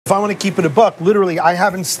if I want to keep it a buck, literally, I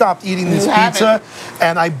haven't stopped eating this pizza,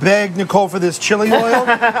 and I begged Nicole for this chili oil.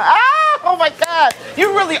 Oh my God,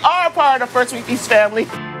 you really are a part of the First Week East family.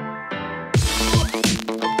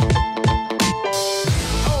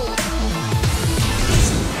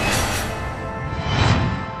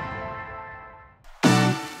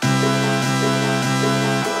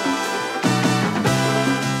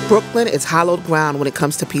 Brooklyn is hallowed ground when it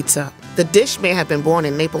comes to pizza. The dish may have been born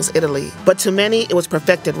in Naples, Italy, but to many it was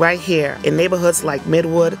perfected right here in neighborhoods like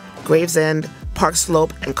Midwood, Gravesend, Park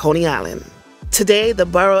Slope, and Coney Island. Today, the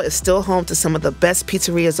borough is still home to some of the best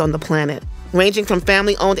pizzerias on the planet, ranging from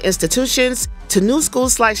family-owned institutions to new school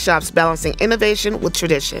slice shops balancing innovation with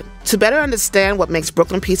tradition. To better understand what makes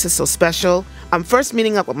Brooklyn pizza so special, I'm first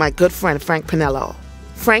meeting up with my good friend Frank Pinello.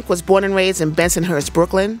 Frank was born and raised in Bensonhurst,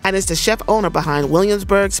 Brooklyn, and is the chef-owner behind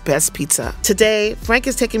Williamsburg's Best Pizza. Today, Frank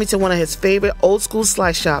is taking me to one of his favorite old-school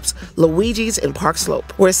slice shops, Luigi's in Park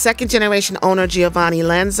Slope, where second-generation owner Giovanni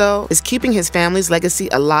Lanzo is keeping his family's legacy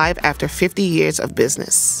alive after 50 years of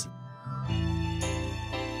business.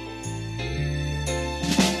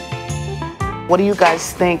 What do you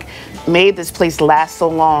guys think made this place last so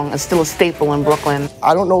long and still a staple in Brooklyn?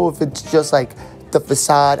 I don't know if it's just like the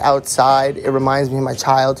facade outside. It reminds me of my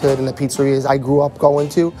childhood and the pizzerias I grew up going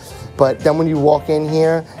to. But then when you walk in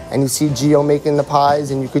here and you see Gio making the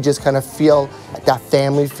pies and you could just kind of feel that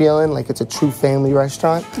family feeling, like it's a true family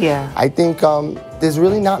restaurant. Yeah. I think there's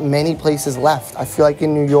really not many places left. I feel like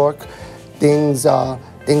in New York, things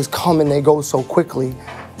come and they go so quickly,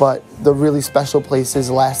 but the really special places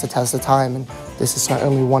last the test of time, and this is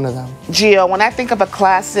certainly one of them. Gio, when I think of a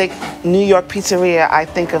classic New York pizzeria, I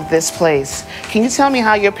think of this place. Can you tell me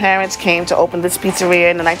how your parents came to open this pizzeria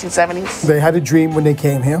in the 1970s? They had a dream when they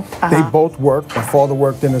came here. They both worked. My father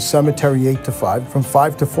worked in a cemetery 8 to 5. From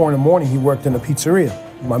 5 to 4 in the morning, he worked in a pizzeria.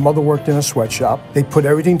 My mother worked in a sweatshop. They put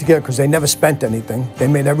everything together because they never spent anything. They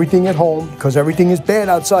made everything at home because everything is bad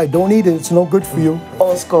outside. Don't eat it, it's no good for you.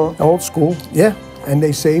 Old school. Old school, yeah. And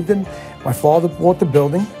they saved it. My father bought the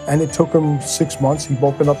building, and it took him 6 months. He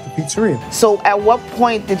opened up the pizzeria. So at what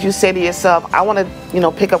point did you say to yourself, I want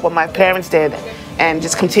to, pick up what my parents did and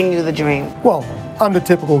just continue the dream? Well, I'm the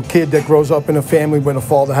typical kid that grows up in a family where the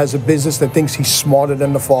father has a business that thinks he's smarter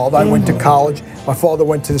than the father. I went to college. My father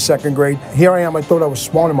went to the 2nd grade. Here I am. I thought I was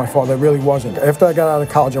smarter than my father. I really wasn't. After I got out of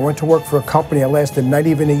college, I went to work for a company. I lasted not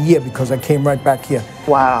even a year because I came right back here.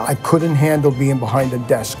 Wow. I couldn't handle being behind a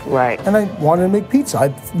desk. Right. And I wanted to make pizza.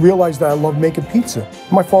 I realized that I love making pizza.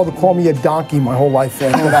 My father called me a donkey my whole life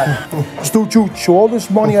after that. Stucciuccio, all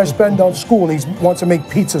this money I spend on school, and he wants to make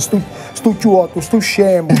pizza. Stucciuccio,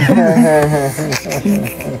 Stucciam.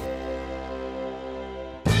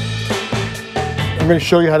 I'm going to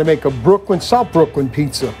show you how to make a South Brooklyn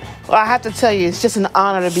pizza. Well, I have to tell you, it's just an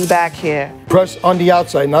honor to be back here. Press on the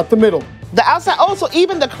outside, not the middle. The outside, oh, so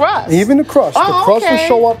even the crust? Even the crust. Oh, the crust okay. will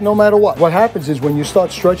show up no matter what. What happens is when you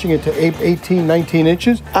start stretching it to 18, 19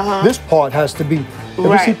 inches, this part has to be.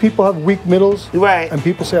 Ever see people have weak middles? Right. And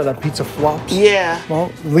people say, oh, that pizza flops? Yeah. Well,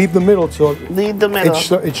 leave the middle so leave the middle.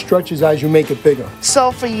 It stretches as you make it bigger.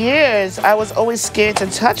 So for years, I was always scared to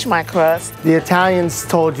touch my crust. The Italians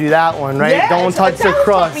told you that one, right? Yes, Don't touch the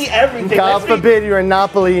crust. Taught me everything. God forbid you're in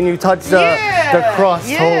Napoli and you touch the crust.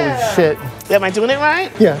 Yeah. Holy shit. Am I doing it right?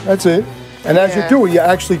 Yeah, that's it. And as you do it, you're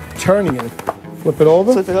actually turning it. Flip it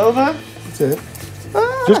over. Flip it over. That's it.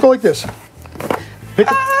 Just go like this.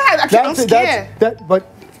 I'm scared. But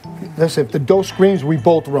listen, if the dough screams, we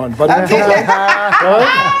both run. But Okay.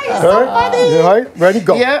 All right, ready,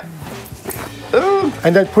 go. Yeah. Ooh.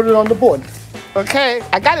 And then put it on the board. Okay,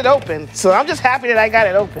 I got it open, so I'm just happy that I got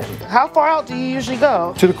it open. How far out do you usually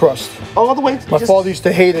go? To the crust. All the way to My father used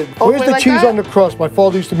to hate it. Where's the like cheese that? on the crust? My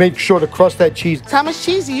father used to make sure the crust had cheese. How much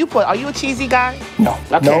cheese do you put? Are you a cheesy guy? No.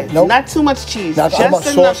 Okay. No. Not too much cheese. I'm just a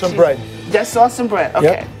enough sauce and cheese. bread. Just sauce and bread. Okay.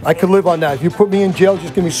 Yep. I could live on that. If you put me in jail,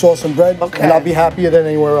 just give me sauce and bread, Okay. and I'll be happier than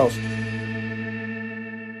anywhere else.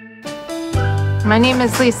 My name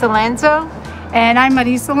is Lisa Lanzo. And I'm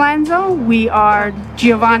Marisa Lanzo. We are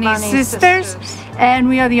Giovanni's sisters, and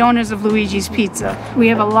we are the owners of Luigi's Pizza. We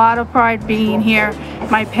have a lot of pride being here.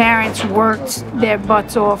 My parents worked their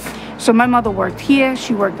butts off. So my mother worked here,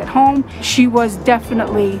 she worked at home. She was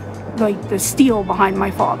definitely like the steel behind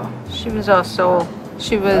my father. She was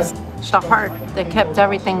the heart that kept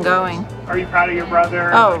everything going. Are you proud of your brother?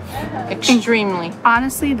 Oh, extremely.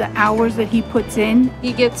 Honestly, the hours that he puts in.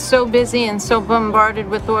 He gets so busy and so bombarded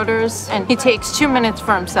with orders, and he takes 2 minutes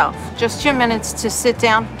for himself. Just 2 minutes to sit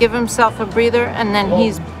down, give himself a breather, and then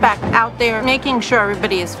he's back out there making sure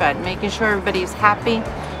everybody is fed, making sure everybody is happy,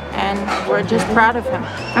 and we're just proud of him.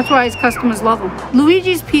 That's why his customers love him.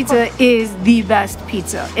 Luigi's Pizza is the best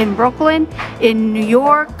pizza in Brooklyn, in New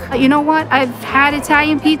York. You know what? I've had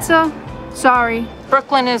Italian pizza. Sorry.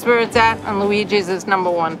 Brooklyn is where it's at, and Luigi's is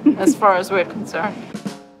 #1 as far as we're concerned.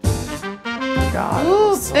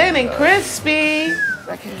 Ooh, thin and crispy.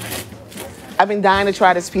 I've been dying to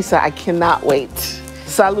try this pizza. I cannot wait.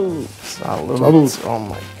 Salud. Salud. Oh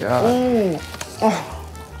my God.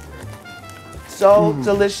 So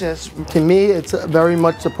delicious. To me, it's very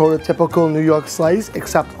much a prototypical New York slice,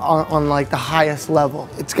 except on like the highest level.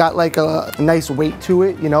 It's got like a nice weight to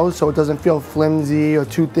it, you know, so it doesn't feel flimsy or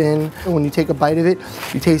too thin. And when you take a bite of it,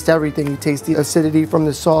 you taste everything. You taste the acidity from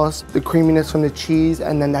the sauce, the creaminess from the cheese,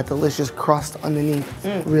 and then that delicious crust underneath.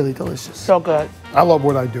 Really delicious. So good. I love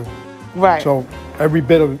what I do. Right. So every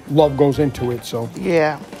bit of love goes into it, so.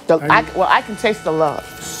 Yeah. I can taste the love.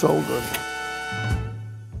 So good.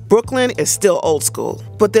 Brooklyn is still old school,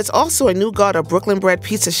 but there's also a new guard of Brooklyn-bred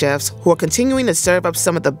pizza chefs who are continuing to serve up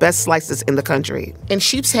some of the best slices in the country. In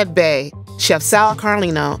Sheepshead Bay, Chef Sal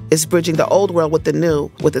Carlino is bridging the old world with the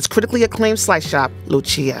new with his critically acclaimed slice shop,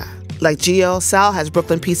 Lucia. Like Gio, Sal has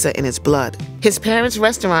Brooklyn pizza in his blood. His parents'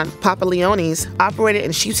 restaurant, Papa Leone's, operated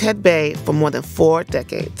in Sheepshead Bay for more than 4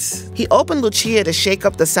 decades. He opened Lucia to shake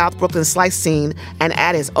up the South Brooklyn slice scene and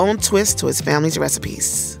add his own twist to his family's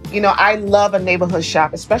recipes. You know, I love a neighborhood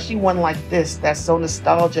shop, especially one like this that's so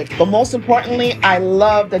nostalgic. But most importantly, I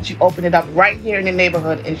love that you opened it up right here in the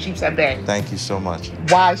neighborhood in Sheepshead Bay. Thank you so much.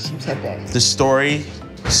 Why Sheepshead Bay? The story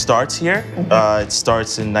starts here. It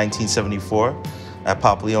starts in 1974. At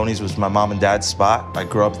Papa Leone's was my mom and dad's spot. I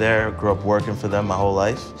grew up there, grew up working for them my whole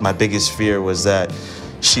life. My biggest fear was that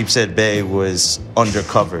Sheepshead Bay was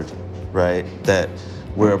undercovered, right? That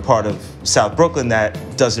we're a part of South Brooklyn that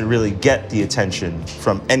doesn't really get the attention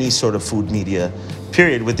from any sort of food media,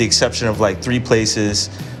 period, with the exception of like 3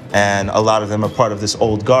 places, and a lot of them are part of this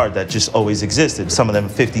old guard that just always existed. Some of them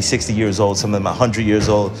 50, 60 years old, some of them 100 years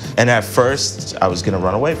old. And at first, I was gonna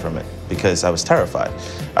run away from it because I was terrified.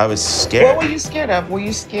 I was scared. What were you scared of? Were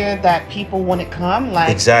you scared that people wouldn't come? Like,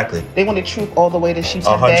 exactly. They wanted truth all the way to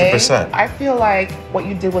Sheepshead Bay? 100%. I feel like what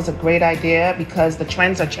you did was a great idea because the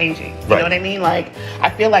trends are changing. You know what I mean? Like, I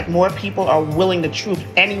feel like more people are willing to truth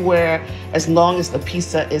anywhere as long as the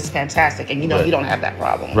pizza is fantastic. And you know, you don't have that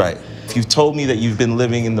problem. Right. If you've told me that you've been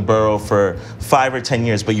living in the borough for 5 or 10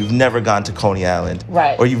 years, but you've never gone to Coney Island,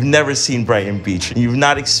 right, or you've never seen Brighton Beach, and you've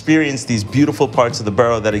not experienced these beautiful parts of the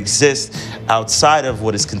borough that exist outside of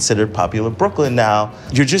what is considered popular Brooklyn now,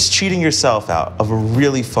 you're just cheating yourself out of a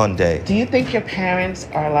really fun day. Do you think your parents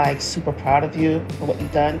are like super proud of you for what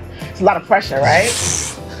you've done? It's a lot of pressure, right?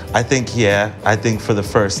 I think, yeah. I think for the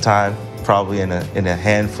first time, probably in a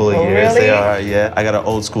handful of years, really? They are, yeah. I got an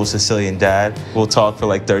old school Sicilian dad. We'll talk for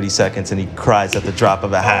like 30 seconds and he cries at the drop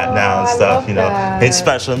of a hat now and stuff, you know. That. It's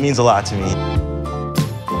special, it means a lot to me.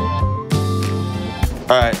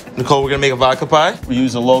 All right, Nicole, we're gonna make a vodka pie. We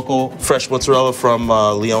use a local fresh mozzarella from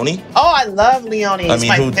Leone. Oh, I love Leone. It's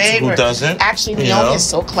my favorite. Who doesn't? Actually, Leone is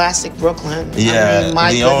so classic Brooklyn. Yeah,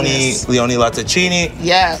 I mean, Leone Latticini.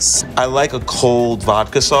 Yes. I like a cold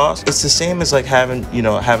vodka sauce. It's the same as like having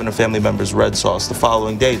a family member's red sauce. The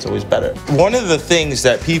following day, it's always better. One of the things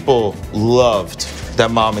that people loved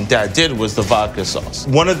that mom and dad did was the vodka sauce.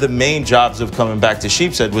 One of the main jobs of coming back to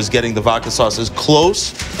Sheepshead was getting the vodka sauce as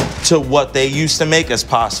close to what they used to make as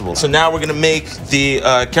possible. So now we're gonna make the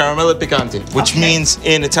caramella picante, which means,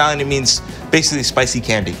 in Italian, it means basically spicy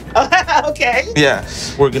candy. Okay. Yeah,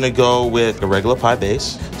 we're gonna go with a regular pie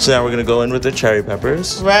base. So now we're gonna go in with the cherry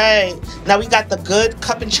peppers. Right. Now we got the good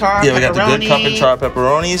cup and char pepperoni. Yeah, we got the good cup and char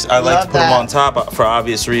pepperonis. I like to put them on top for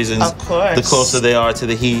obvious reasons. Of course. The closer they are to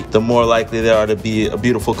the heat, the more likely they are to be a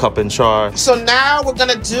beautiful cup and char. So now we're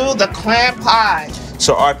gonna do the clam pie.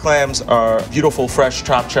 So our clams are beautiful, fresh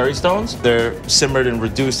chopped cherry stones. They're simmered and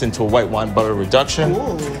reduced into a white wine butter reduction.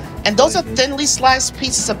 Ooh. And those are thinly sliced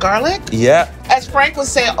pieces of garlic? Yeah. As Frank would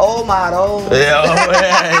say, oh my, oh.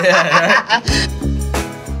 Yeah.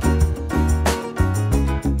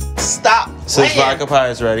 Stop. So this vodka pie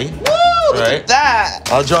is ready. Woo, look at that.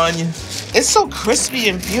 I'll join you. It's so crispy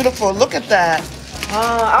and beautiful. Look at that.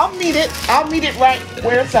 I'll meet it. I'll meet it right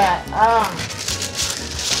where it's at.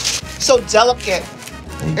 So delicate.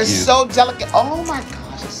 It's so delicate. Oh my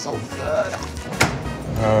gosh, it's so good.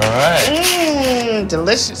 All right.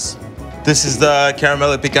 Delicious. This is the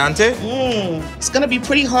caramella picante. It's gonna be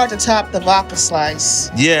pretty hard to top the vodka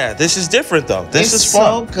slice. Yeah, this is different though. This is so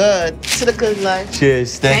fun. good. To the good life.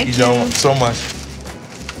 Cheers. Thank you so much.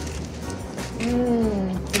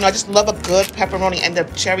 You know, I just love a good pepperoni, and the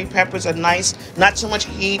cherry peppers are nice. Not too much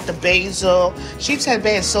heat. The basil. Sheepshead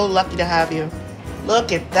Bay is so lucky to have you.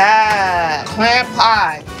 Look at that. Clam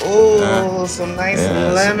pie. Ooh, some nice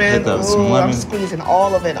lemon. Ooh, I'm squeezing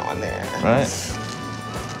all of it on there. Right.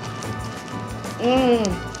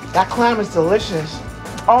 That clam is delicious.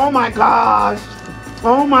 Oh my gosh.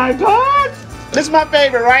 Oh my God. This is my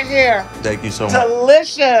favorite right here. Thank you so much.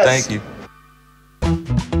 Delicious. Thank you.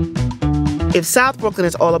 If South Brooklyn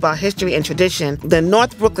is all about history and tradition, then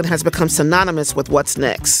North Brooklyn has become synonymous with what's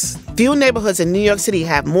next. Few neighborhoods in New York City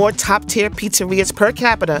have more top-tier pizzerias per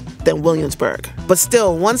capita than Williamsburg. But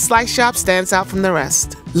still, one slice shop stands out from the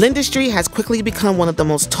rest. L'Industrie has quickly become one of the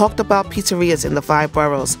most talked-about pizzerias in the 5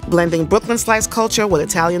 boroughs, blending Brooklyn slice culture with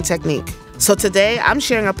Italian technique. So today, I'm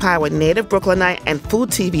sharing a pie with native Brooklynite and food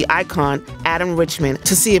TV icon Adam Richman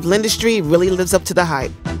to see if L'Industrie really lives up to the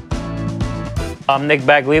hype. I'm Nick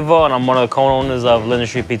Baglivo, and I'm one of the co-owners of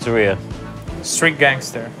L'Industrie Pizzeria. Street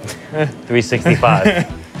gangster. 365.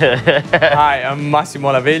 Hi, I'm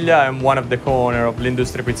Massimo Laveglia. I'm one of the co-owner of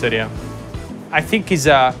L'Industrie Pizzeria. I think it's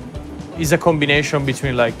a combination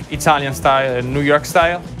between like Italian style and New York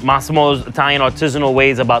style. Massimo's Italian artisanal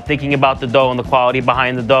ways about thinking about the dough and the quality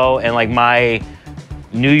behind the dough, and like my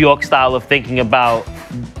New York style of thinking about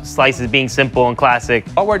slices being simple and classic.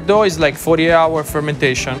 Our dough is like 48-hour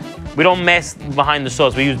fermentation. We don't mess behind the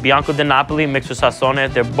sauce. We use Bianco di Napoli mixed with Sassone.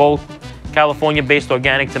 They're both California-based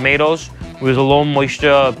organic tomatoes. We use a low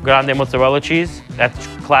moisture grande mozzarella cheese. That's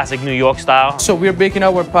classic New York style. So we're baking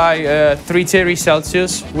our pie 330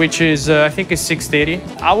 Celsius, which is, I think is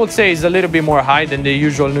 630. I would say it's a little bit more high than the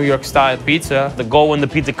usual New York style pizza. The goal when the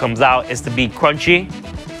pizza comes out is to be crunchy,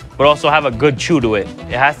 but also have a good chew to it.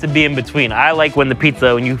 It has to be in between. I like when the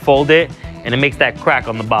pizza, when you fold it, and it makes that crack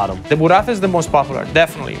on the bottom. The burrata is the most popular,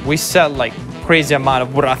 definitely. We sell like crazy amount of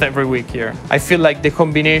burrata every week here. I feel like the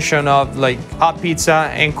combination of like hot pizza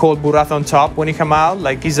and cold burrata on top when it come out,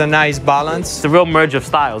 like is a nice balance. It's a real merge of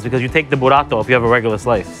styles because you take the burrata if you have a regular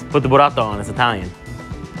slice. Put the burrata on, it's Italian.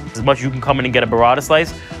 As much as you can come in and get a burrata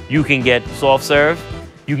slice, you can get soft serve,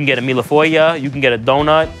 you can get a millefoglia, you can get a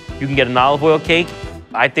donut, you can get an olive oil cake.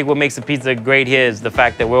 I think what makes the pizza great here is the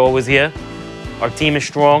fact that we're always here. Our team is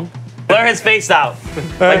strong. Blur his face out,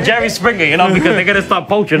 like Jerry Springer, you know, because they're gonna start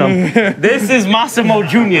poaching him. This is Massimo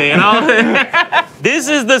Jr., you know? This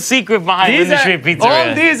is the secret behind L'Industrie Pizzeria.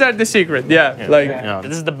 All these are the secret, yeah. Like,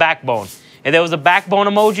 this is the backbone. If there was a backbone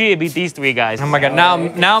emoji, it'd be these 3 guys. Oh my God,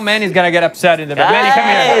 now Manny's gonna get upset in the back. Manny, come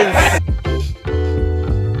here.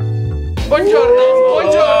 Buongiorno,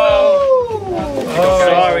 buongiorno.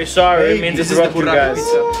 Sorry, it means this is the burrata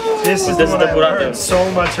pizza. This is the one I've heard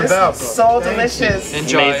so much about. So delicious.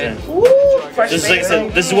 Enjoy Amazing. it. Ooh, fresh This is, like I basil.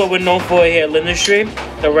 said, this is what we're known for here at L'Industrie,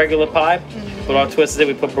 the regular pie. But our twist is that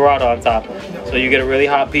we put burrata on top. So you get a really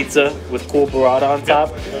hot pizza with cool burrata on top.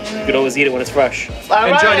 You could always eat it when it's fresh. All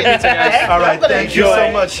Enjoy right. the pizza, guys. All right, thank you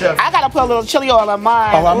so much, Chef. I gotta put a little chili oil on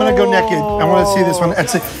mine. Oh, I'm gonna go naked. I want to see this one.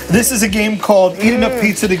 This is a game called Eat Enough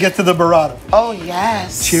Pizza to Get to the Burrata. Oh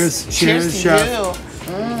yes. Cheers, Cheers to Chef.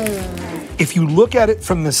 If you look at it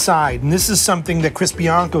from the side, and this is something that Chris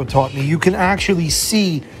Bianco taught me, you can actually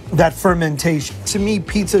see that fermentation. To me,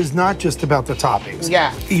 pizza is not just about the toppings.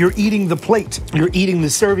 Yeah. You're eating the plate. You're eating the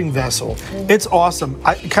serving vessel. It's awesome.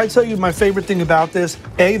 Can I tell you my favorite thing about this?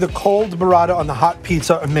 The cold burrata on the hot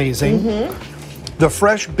pizza, amazing. The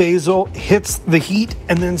fresh basil hits the heat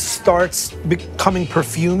and then starts becoming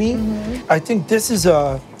perfumey. I think this is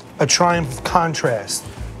a triumph of contrast.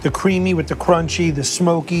 The creamy with the crunchy, the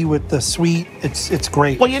smoky with the sweet. It's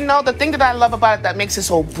great. Well, you know, the thing that I love about it that makes it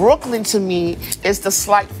so Brooklyn to me is the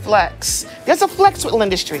slight flex. There's a flex with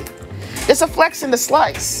L'Industrie. There's a flex in the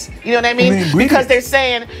slice. You know what I mean? Because they're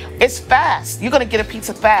saying it's fast. You're gonna get a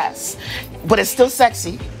pizza fast, but it's still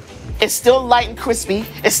sexy. It's still light and crispy.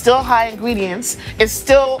 It's still high ingredients. It's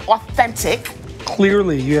still authentic.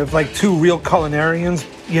 Clearly, you have like 2 real culinarians,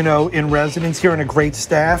 you know, in residence here and a great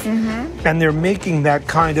staff. And they're making that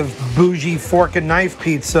kind of bougie fork and knife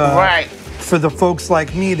pizza for the folks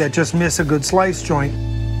like me that just miss a good slice joint.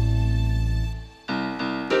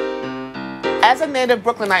 As a native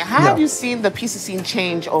Brooklynite, how have you seen the pizza scene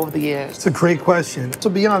change over the years? It's a great question. To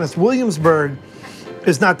be honest, Williamsburg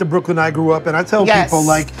is not the Brooklyn I grew up in. I tell people,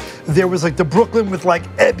 like, there was like the Brooklyn with like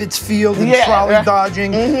Ebbets Field and trolley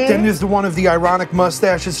dodging. Then there's the one of the ironic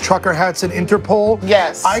mustaches, trucker hats, and Interpol.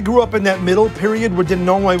 I grew up in that middle period where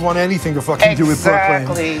no one wanted anything to fucking do with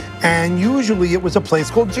Brooklyn. And usually it was a place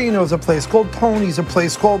called Gino's, a place called Tony's, a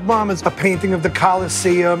place called Mama's, a painting of the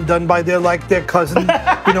Coliseum done by their cousin,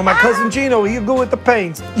 you know, my cousin Gino, he'd go with the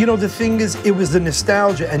paints. You know, the thing is, it was the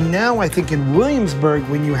nostalgia. And now I think in Williamsburg,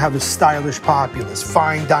 when you have a stylish populace,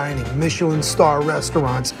 fine dining, Michelin star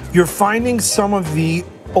restaurants, you're finding some of the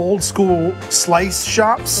old school slice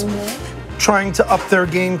shops trying to up their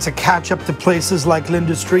game to catch up to places like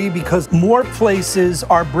l'Industrie, because more places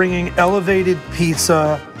are bringing elevated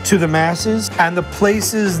pizza to the masses, and the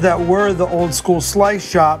places that were the old school slice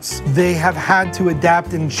shops, they have had to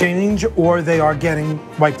adapt and change, or they are getting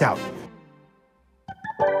wiped out.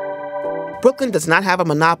 Brooklyn does not have a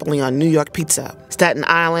monopoly on New York pizza. Staten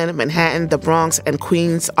Island, Manhattan, the Bronx, and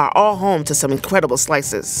Queens are all home to some incredible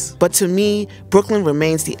slices. But to me, Brooklyn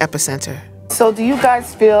remains the epicenter. So do you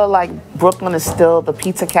guys feel like Brooklyn is still the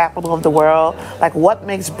pizza capital of the world? Like, what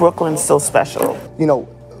makes Brooklyn so special? You know,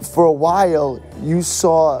 for a while, you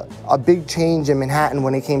saw a big change in Manhattan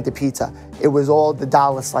when it came to pizza. It was all the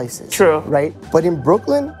dollar slices. True. Right? But in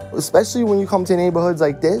Brooklyn, especially when you come to neighborhoods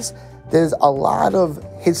like this, there's a lot of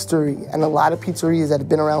history and a lot of pizzerias that have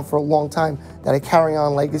been around for a long time that are carrying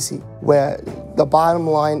on legacy, where the bottom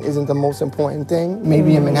line isn't the most important thing.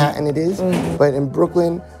 Maybe in Manhattan it is, but in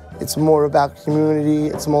Brooklyn, it's more about community,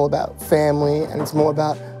 it's more about family, and it's more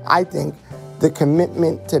about, I think, the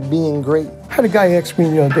commitment to being great. I had a guy ask me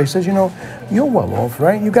the other day, says, you know, you're well off,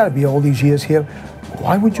 right? You gotta be all these years here.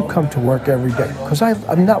 Why would you come to work every day? Because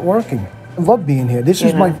I'm not working. I love being here. This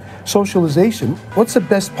is my socialization. What's the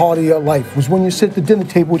best part of your life? Was when you sit at the dinner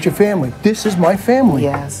table with your family. This is my family.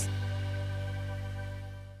 Yes.